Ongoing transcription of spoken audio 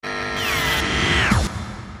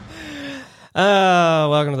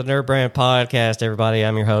Welcome to the Nerd Brand Podcast, everybody.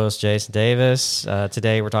 I'm your host, Jason Davis.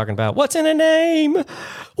 Today we're talking about what's in a name?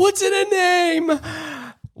 What's in a name?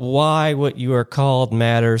 Why what you are called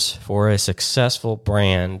matters for a successful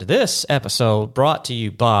brand. This episode brought to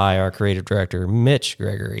you by our creative director, Mitch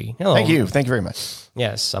Gregory. Hello. Thank you. Thank you very much.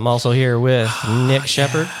 Yes, I'm also here with Nick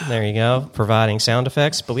Shepard. There you go, providing sound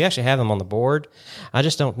effects, but we actually have them on the board. I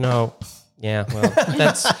just don't know. Yeah, well,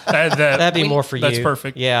 that'd be more for you. That's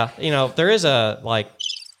perfect. Yeah, you know, there is a, like,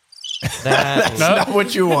 that. That's not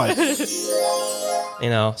what you want. You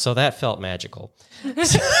know, so that felt magical.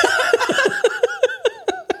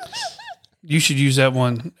 You should use that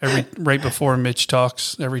one right before Mitch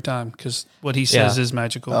talks every time, because what he says is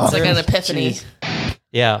magical. It's like an epiphany.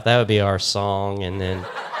 Yeah, that would be our song, and then,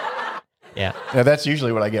 yeah. Yeah, that's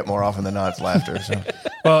usually what I get more often than not. It's laughter. So.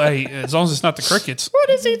 Well, hey, as long as it's not the crickets. What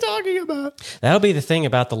is he talking about? That'll be the thing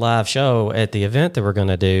about the live show at the event that we're going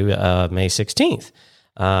to do May 16th.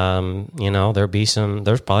 You know,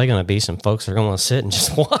 there's probably going to be some folks that are going to sit and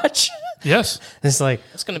just watch. Yes. It's like,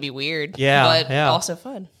 It's going to be weird, Yeah, but yeah. also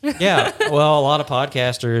fun. yeah. Well, a lot of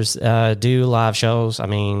podcasters do live shows. I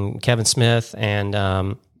mean, Kevin Smith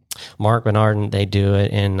and Mark Bernardin, they do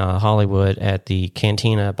it in Hollywood at the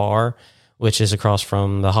Cantina Bar, which is across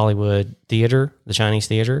from the Hollywood Theater, the Chinese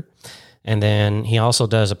Theater. And then he also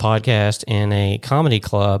does a podcast in a comedy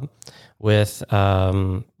club with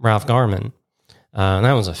Ralph Garman. And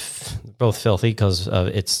that one's both filthy because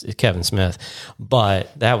it's Kevin Smith,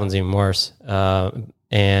 but that one's even worse.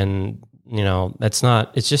 And you know, it's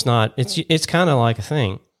kind of like a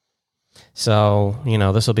thing. So, you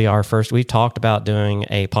know, this will be our first. We've talked about doing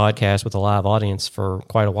a podcast with a live audience for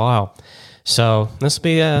quite a while. So this will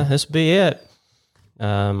be it.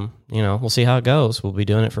 You know, we'll see how it goes. We'll be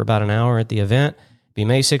doing it for about an hour at the event. It'll be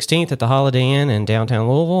May 16th at the Holiday Inn in downtown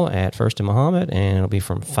Louisville at First and Muhammad, and it'll be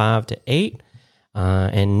from 5 to 8.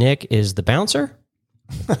 And Nick is the bouncer.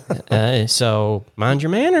 So mind your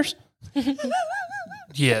manners.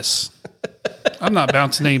 Yes. I'm not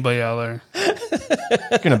bouncing anybody out there.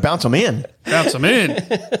 You're going to bounce them in. Bounce them in.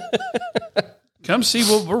 Come see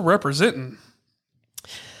what we're representing.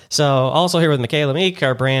 So also here with Michaela Meek,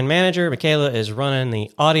 our brand manager. Michaela is running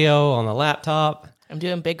the audio on the laptop. I'm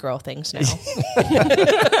doing big girl things now.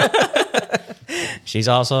 She's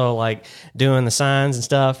also like doing the signs and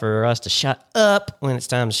stuff for us to shut up when it's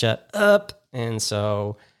time to shut up. And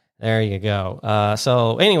so there you go.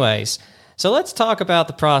 So anyways, so let's talk about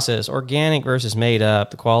the process, organic versus made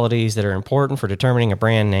up, the qualities that are important for determining a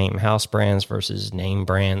brand name, house brands versus name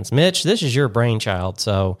brands. Mitch, this is your brainchild.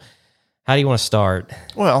 So how do you want to start?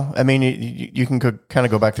 Well, I mean, you can kind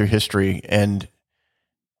of go back through history, and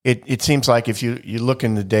it seems like if you look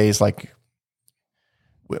in the days like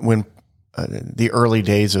when the early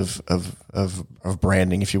days of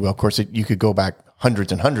branding, if you will. Of course, you could go back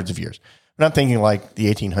hundreds and hundreds of years. But I'm thinking like the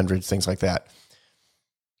 1800s, things like that.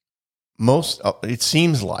 It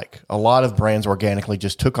seems like a lot of brands organically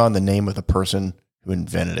just took on the name of the person who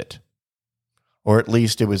invented it, or at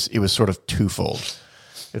least it was sort of twofold.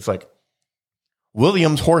 It's like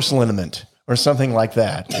Williams Horse Liniment or something like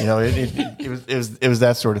that. You know, it was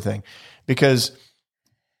that sort of thing, because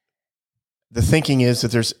the thinking is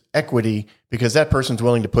that there's equity because that person's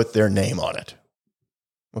willing to put their name on it.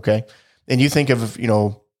 Okay. And you think of, you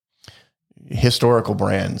know, historical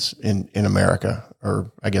brands in America,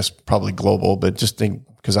 or I guess probably global, but just think,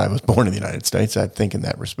 because I was born in the United States, I think in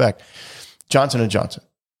that respect, Johnson & Johnson,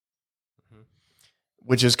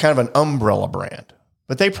 which is kind of an umbrella brand,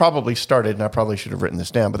 but they probably started, and I probably should have written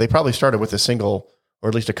this down, but they probably started with a single or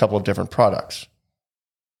at least a couple of different products.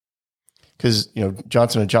 Because, you know,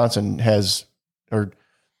 Johnson & Johnson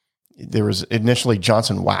there was initially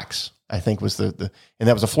Johnson Wax, I think was and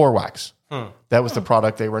that was a floor wax. That was the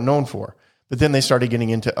product they were known for. But then they started getting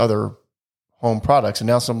into other home products, and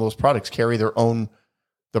now some of those products carry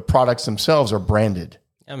the products themselves are branded.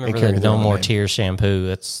 I remember the No More Tears shampoo.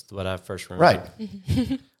 That's what I first remember.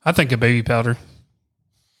 Right. I think of baby powder.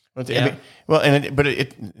 Yeah.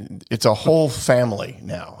 It's a whole family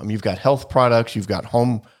now. I mean, you've got health products, you've got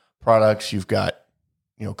home products, you've got,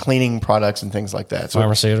 you know, cleaning products and things like that. So,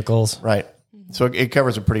 pharmaceuticals. right. So it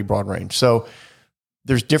covers a pretty broad range. So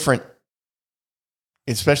there's different,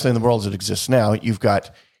 especially in the world as it exists now, you've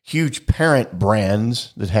got huge parent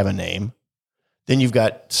brands that have a name. Then you've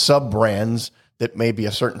got sub-brands that may be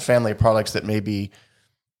a certain family of products that may be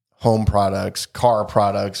home products, car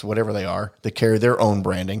products, whatever they are, that carry their own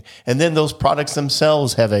branding. And then those products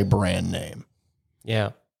themselves have a brand name.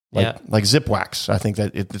 Yeah. Like Zip Wax. I think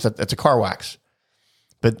that that's a car wax.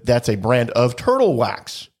 But that's a brand of turtle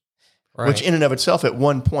wax. which in and of itself at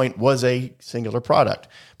one point was a singular product.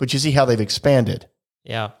 But you see how they've expanded.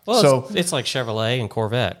 Yeah. Well, So- it's like Chevrolet and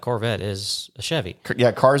Corvette. Corvette is a Chevy.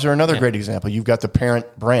 Yeah, cars are another great example. You've got the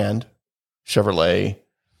parent brand, Chevrolet,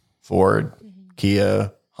 Ford,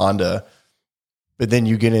 Kia, Honda. But then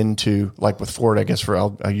you get into, like with Ford, I guess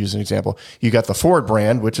I'll use an example. You got the Ford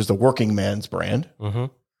brand, which is the working man's brand. Mm-hmm.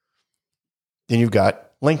 Then you've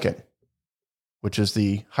got Lincoln, which is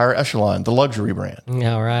the higher echelon, the luxury brand.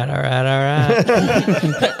 All right.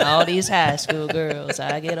 All these high school girls,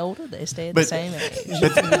 I get older, they stay at the But- same age.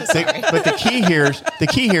 But the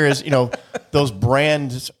key here is, those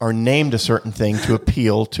brands are named a certain thing to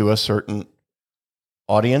appeal to a certain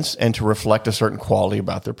audience and to reflect a certain quality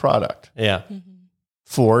about their product. Yeah.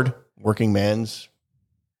 Ford, working man's.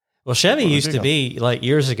 Well, Chevy used to be, like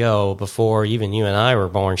years ago, before even you and I were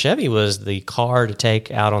born, Chevy was the car to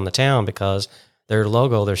take out on the town because their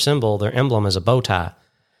logo, their symbol, their emblem is a bow tie.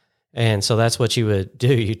 And so that's what you would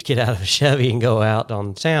do. You'd get out of a Chevy and go out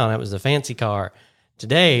on the town. That was the fancy car.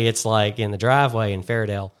 Today, it's like in the driveway in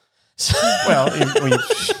Fairdale. So, Well, when you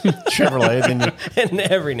Chevrolet, then you, in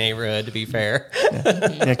every neighborhood, to be fair.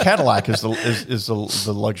 Cadillac is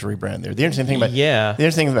the luxury brand there. The interesting thing about Yeah. the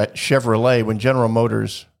interesting thing about Chevrolet, when General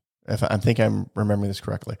Motors, if I think I'm remembering this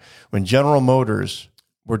correctly, when General Motors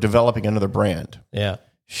were developing another brand, Yeah.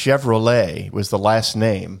 Chevrolet was the last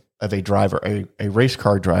name of a driver, a race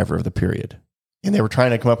car driver of the period, and they were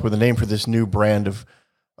trying to come up with a name for this new brand of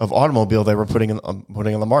automobile they were putting on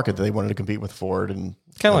the market that they wanted to compete with Ford and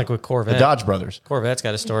Kind of like with Corvette. the Dodge brothers. Corvette's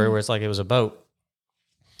got a story where it's like it was a boat.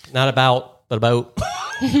 Not a bout, but a boat.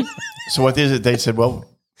 So what is it? They said, well,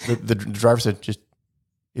 the driver said, just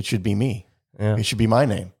it should be me. Yeah. It should be my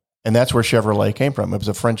name, and that's where Chevrolet came from. It was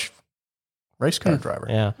a French race car driver.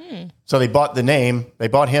 Yeah. So they bought the name. They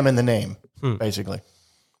bought him and the name, basically,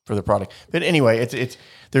 for the product. But anyway, it's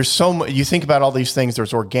there's so much. You think about all these things.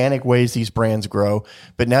 There's organic ways these brands grow,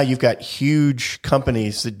 but now you've got huge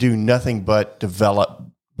companies that do nothing but develop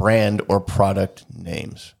brand or product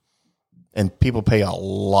names, and people pay a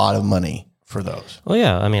lot of money for those. Well,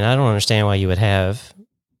 yeah. I mean, I don't understand why you would have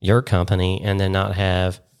your company and then not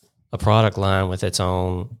have a product line with its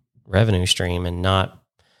own revenue stream and not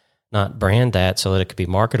brand that so that it could be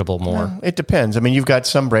marketable more. It depends. I mean, you've got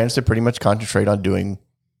some brands that pretty much concentrate on doing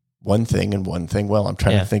one thing and one thing well. I'm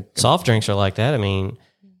trying to think. Soft drinks are like that. I mean,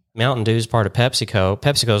 Mountain Dew is part of PepsiCo.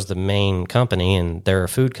 PepsiCo's the main company, and they're a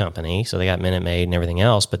food company, so they got Minute Maid and everything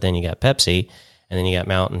else. But then you got Pepsi, and then you got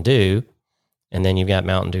Mountain Dew, and then you've got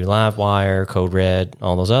Mountain Dew Livewire, Code Red,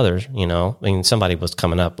 all those others. I mean, somebody was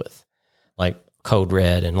coming up with like Code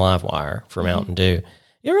Red and Livewire for Mountain Dew.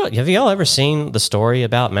 Have y'all ever seen the story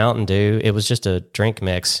about Mountain Dew? It was just a drink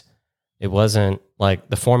mix. It wasn't like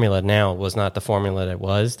the formula now was not the formula that it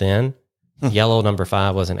was then. Yellow number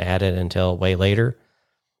 5 wasn't added until way later.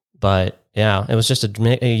 But yeah, it was just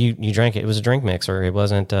you drank it. It was a drink mixer. It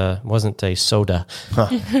wasn't a soda.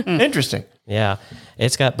 Interesting. Yeah,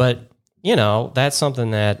 it's got, but that's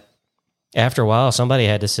something that after a while somebody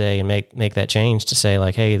had to say and make that change to say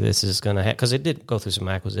like, hey, this is going to because it did go through some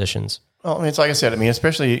acquisitions. Well, I mean, it's like I said. I mean,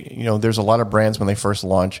 especially there's a lot of brands when they first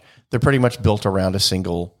launch, they're pretty much built around a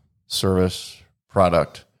single service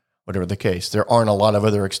product, whatever the case. There aren't a lot of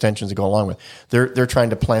other extensions to go along with. They're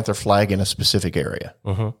trying to plant their flag in a specific area.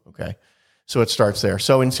 Mm-hmm. Okay, so it starts there.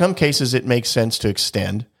 So in some cases, it makes sense to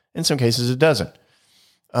extend. In some cases, it doesn't.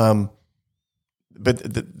 But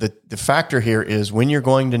the factor here is when you're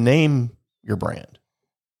going to name your brand,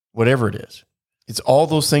 whatever it is, it's all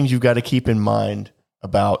those things you've got to keep in mind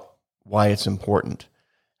about why it's important.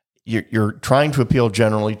 You're trying to appeal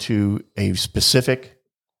generally to a specific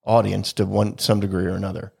audience to some degree or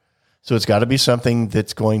another. So it's got to be something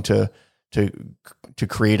that's going to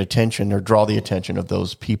create attention or draw the attention of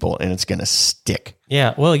those people, and it's going to stick.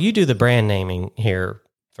 Yeah, well, you do the brand naming here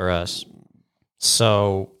for us.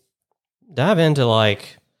 So dive into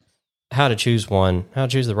like how to choose one, how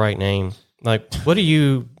to choose the right name. Like, what do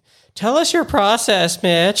you tell us your process,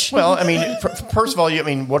 Mitch? Well, I mean, first of all,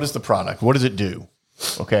 what is the product? What does it do?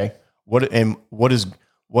 Okay, what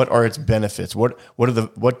are its benefits? What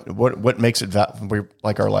makes it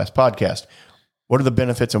like our last podcast? What are the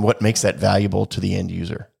benefits and what makes that valuable to the end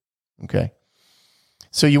user? Okay,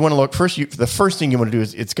 so you want to look first. The first thing you want to do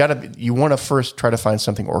is you want to first try to find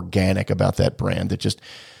something organic about that brand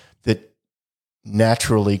that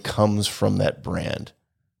naturally comes from that brand.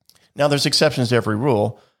 Now, there's exceptions to every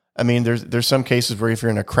rule. I mean, there's some cases where if you're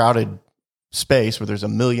in a crowded space where there's a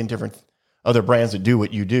million different other brands that do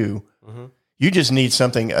what you do, you just need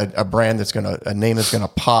something, a brand a name that's going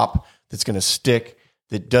to pop, that's going to stick,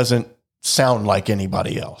 that doesn't sound like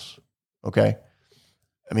anybody else. Okay.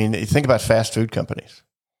 I mean, you think about fast food companies.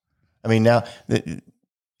 I mean, now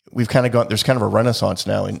we've kind of there's kind of a renaissance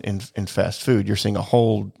now in fast food. You're seeing a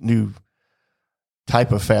whole new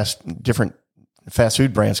type of different fast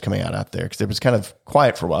food brands coming out there, because it was kind of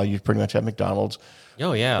quiet for a while. You pretty much have McDonald's,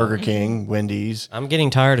 Oh yeah, Burger King, Wendy's. I'm getting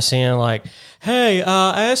tired of seeing like, hey,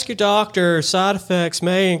 ask your doctor. Side effects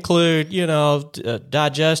may include,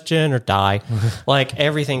 digestion or die. Like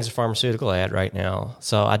everything's a pharmaceutical ad right now.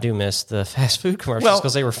 So I do miss the fast food commercials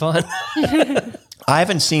because they were fun. I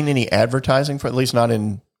haven't seen any advertising for, at least not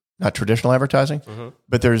traditional advertising,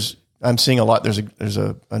 but I'm seeing a lot. There's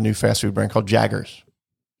a new fast food brand called Jaggers.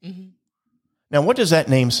 Mm-hmm. Now, what does that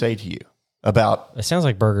name say to you about? It sounds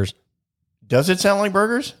like burgers. Does it sound like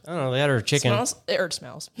burgers? I don't know. That or chicken.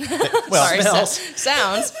 Smells. Well, Sorry, smells.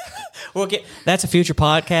 sounds. That's a future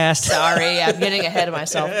podcast. Sorry, I'm getting ahead of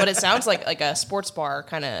myself. But it sounds like a sports bar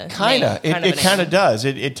kind of. It kind of does.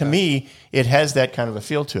 It to me, it has that kind of a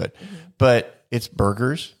feel to it. Mm-hmm. But it's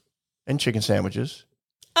burgers and chicken sandwiches.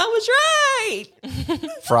 I was right.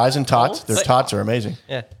 Fries and tots. Their tots are amazing.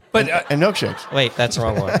 Yeah. But and milkshakes. Wait, that's the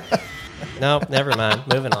wrong one. No, never mind.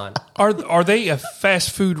 Moving on. Are they a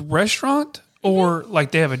fast food restaurant, or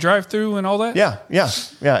like they have a drive-through and all that? Yeah.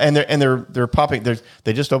 And they're popping.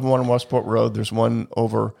 They just opened one on Westport Road. There's one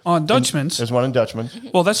over on Dutchman's. There's one in Dutchman's.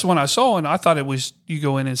 Well, that's the one I saw, and I thought it was you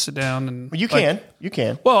go in and sit down and you can.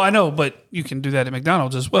 Well, I know, but you can do that at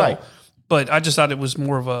McDonald's as well. Right. But I just thought it was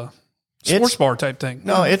more of a sports bar type thing.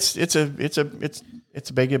 No, it's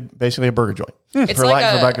basically a burger joint.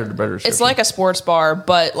 It's like a sports bar,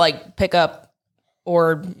 but like pickup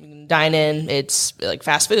or dine in. It's like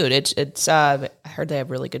fast food. It's. I heard they have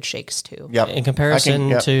really good shakes too. Yeah, in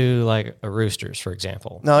comparison to like a Roosters, for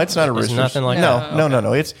example. No, it's not a Roosters. Nothing like that.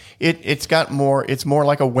 No. It's got more. It's more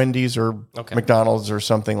like a Wendy's or McDonald's or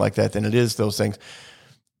something like that than it is those things.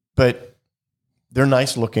 But they're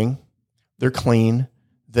nice looking. They're clean.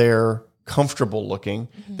 They're comfortable looking.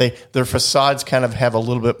 Mm-hmm. Their facades kind of have a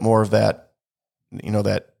little bit more of that,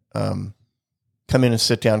 come in and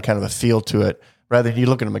sit down kind of a feel to it. Rather than you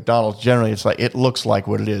look at a McDonald's, generally it looks like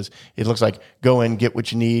what it is. It looks like go in, get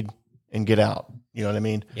what you need, and get out. You know what I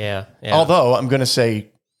mean? Yeah. Although I'm going to say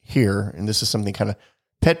here, and this is something kind of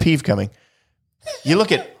pet peeve coming. You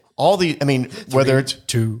look at all whether it's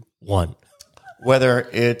 2, 1, whether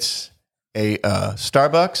it's a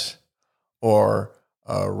Starbucks or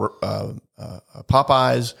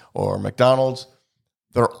Popeyes or McDonald's,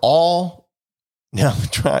 they're all now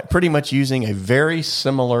pretty much using a very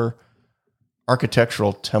similar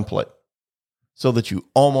architectural template, so that you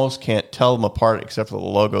almost can't tell them apart except for the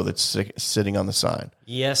logo that's sitting on the sign.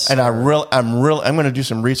 Yes, and I'm going to do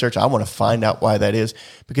some research. I want to find out why that is,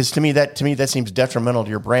 because to me that seems detrimental to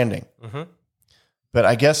your branding. Mm-hmm. But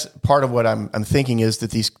I guess part of what I'm thinking is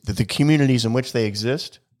that the communities in which they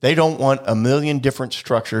exist, they don't want a million different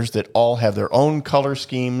structures that all have their own color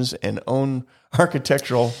schemes and own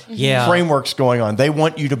architectural frameworks going on. They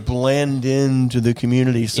want you to blend into the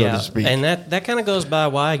community, so to speak. And that kind of goes by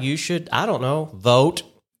why you should, I don't know, vote.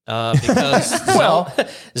 Because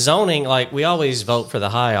zoning, like we always vote for the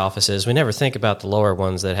high offices. We never think about the lower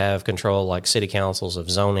ones that have control, like city councils of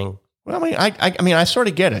zoning. Well, I sort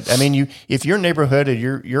of get it. I mean, if your neighborhood or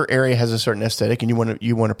your area has a certain aesthetic and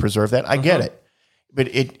you want to preserve that, I get it. But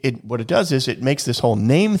what it does is it makes this whole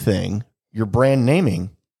name thing, your brand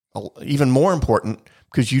naming, even more important,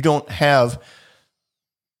 because you don't have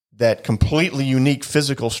that completely unique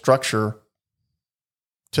physical structure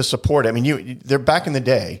to support it. I mean, they're back in the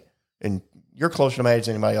day, and you're closer to my age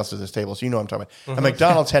than anybody else at this table, so you know what I'm talking about. And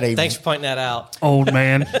McDonald's had a... Thanks for pointing that out. Old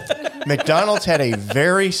man. McDonald's had a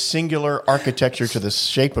very singular architecture to the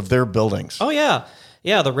shape of their buildings. Oh, yeah.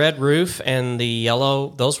 Yeah, the red roof and the yellow,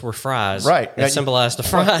 those were fries. Right. That symbolized the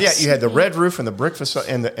fries. Yeah, you had the red roof and the brick facade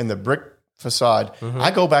and the brick facade. Mm-hmm. I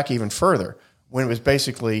go back even further, when it was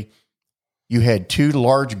basically you had two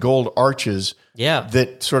large gold arches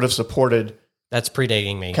that sort of supported... That's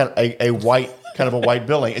predating me. Kind of a white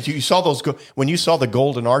building. As you saw when you saw the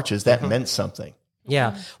golden arches, that meant something.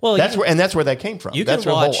 Yeah. Well, that's where that came from. That's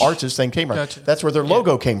where the whole arches thing came from. Gotcha. That's where their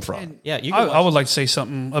logo came from. And I would like to say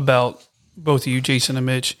something about both of you, Jason and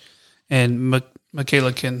Mitch, and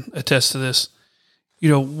Michaela can attest to this.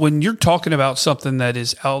 When you're talking about something that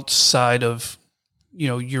is outside of,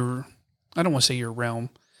 your, I don't want to say your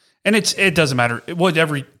realm, and it doesn't matter.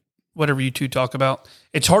 Whatever you two talk about,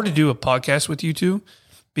 it's hard to do a podcast with you two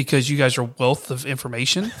because you guys are wealth of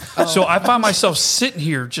information. So I find myself sitting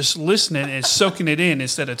here just listening and soaking it in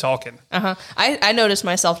instead of talking. I noticed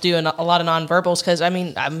myself doing a lot of nonverbals because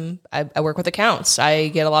I work with accounts. I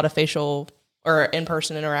get a lot of facial or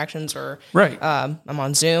in-person interactions, or Right. I'm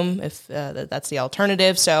on Zoom if that's the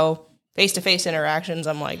alternative. So face-to-face interactions,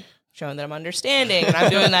 I'm like showing that I'm understanding, and I'm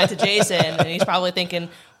doing that to Jason, and he's probably thinking,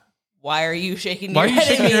 why are you shaking your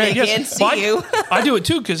head at me? I can't see you. I do it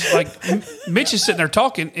too, because like Mitch is sitting there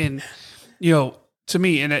talking, and to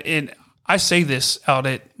me, and I say this out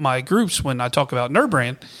at my groups when I talk about Nerd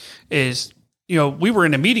Brand, is we were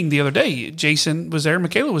in a meeting the other day. Jason was there,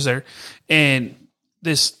 Michaela was there, and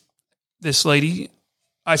this lady,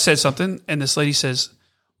 I said something, and this lady says,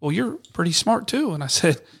 "Well, you're pretty smart too," and I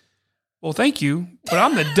said, "Well, thank you, but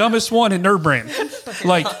I'm the dumbest one in Nerd Brand."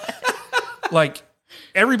 Like.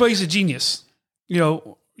 Everybody's a genius.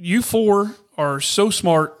 You four are so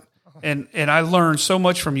smart, and I learned so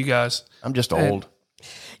much from you guys. I'm just old.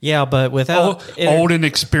 Yeah, but without old and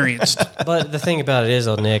experienced. But the thing about it is,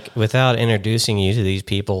 Nick, without introducing you to these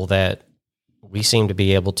people that we seem to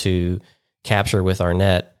be able to capture with our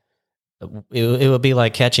net, it would be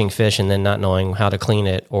like catching fish and then not knowing how to clean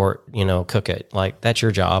it or cook it. Like, that's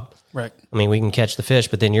your job. Right. I mean, we can catch the fish,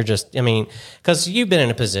 but then you're just, because you've been in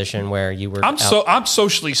a position where you were. I'm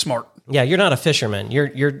socially smart. Yeah, you're not a fisherman.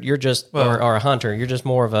 You're just or a hunter. You're just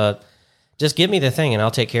more of a. Just give me the thing and I'll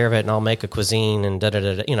take care of it and I'll make a cuisine and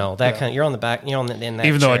that kind. You're on the back. You're in that.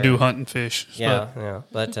 Even chair. though I do hunt and fish.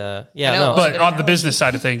 But on the business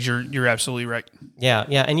side of things, you're absolutely right. Yeah,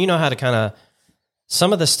 and you know how to kind of.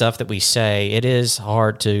 Some of the stuff that we say, it is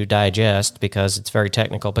hard to digest because it's very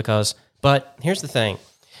technical. But here's the thing.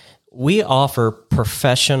 We offer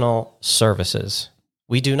professional services.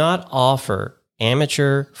 We do not offer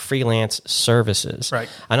amateur freelance services. Right.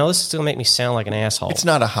 I know this is going to make me sound like an asshole. It's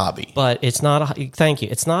not a hobby. But it's not thank you.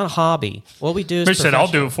 It's not a hobby. What we do is Mitch said, "I'll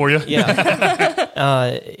do it for you."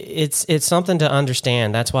 Yeah. It's something to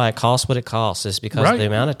understand. That's why it costs what it costs, is because of the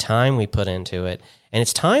amount of time we put into it. And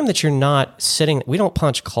it's time that you're not sitting. We don't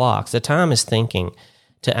punch clocks. The time is thinking.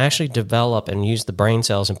 To actually develop and use the brain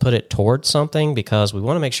cells and put it towards something, because we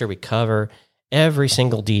want to make sure we cover every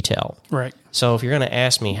single detail. Right. So if you're going to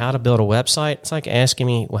ask me how to build a website, it's like asking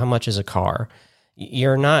me, well, how much is a car?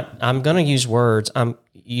 I'm going to use words.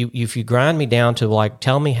 If you grind me down to like,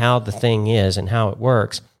 tell me how the thing is and how it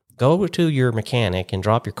works, go to your mechanic and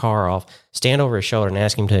drop your car off, stand over his shoulder and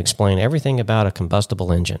ask him to explain everything about a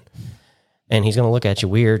combustible engine. And he's going to look at you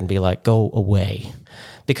weird and be like, go away.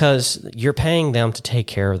 Because you're paying them to take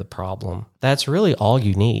care of the problem. That's really all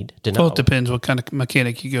you need to know. Well, it depends what kind of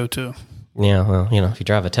mechanic you go to. Yeah, well, if you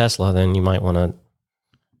drive a Tesla, then you might want to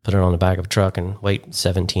put it on the back of a truck and wait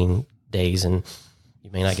 17 days, and you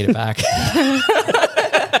may not get it back.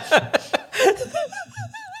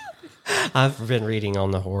 I've been reading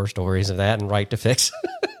on the horror stories of that and Right to Fix.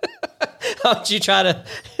 You try to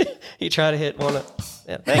hit one of...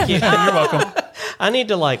 Yeah, thank you. You're welcome. I need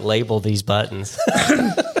to label these buttons.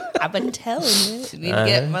 I've been telling you. I need to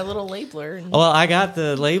get my little labeler. Well, I got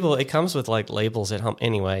the label. It comes with labels at home.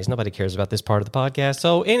 Anyways, nobody cares about this part of the podcast.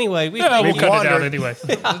 So anyway, we'll cut it out anyway.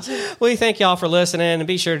 We thank y'all for listening, and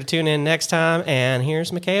be sure to tune in next time. And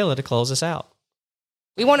here's Michaela to close us out.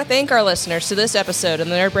 We want to thank our listeners to this episode of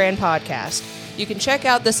the Nerd Brand Podcast. You can check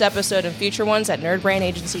out this episode and future ones at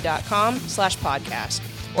nerdbrandagency.com/podcast,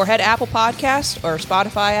 or head to Apple Podcast or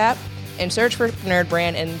Spotify app and search for Nerd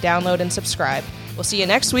Brand and download and subscribe. We'll see you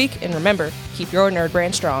next week, and remember, keep your Nerd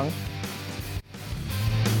Brand strong.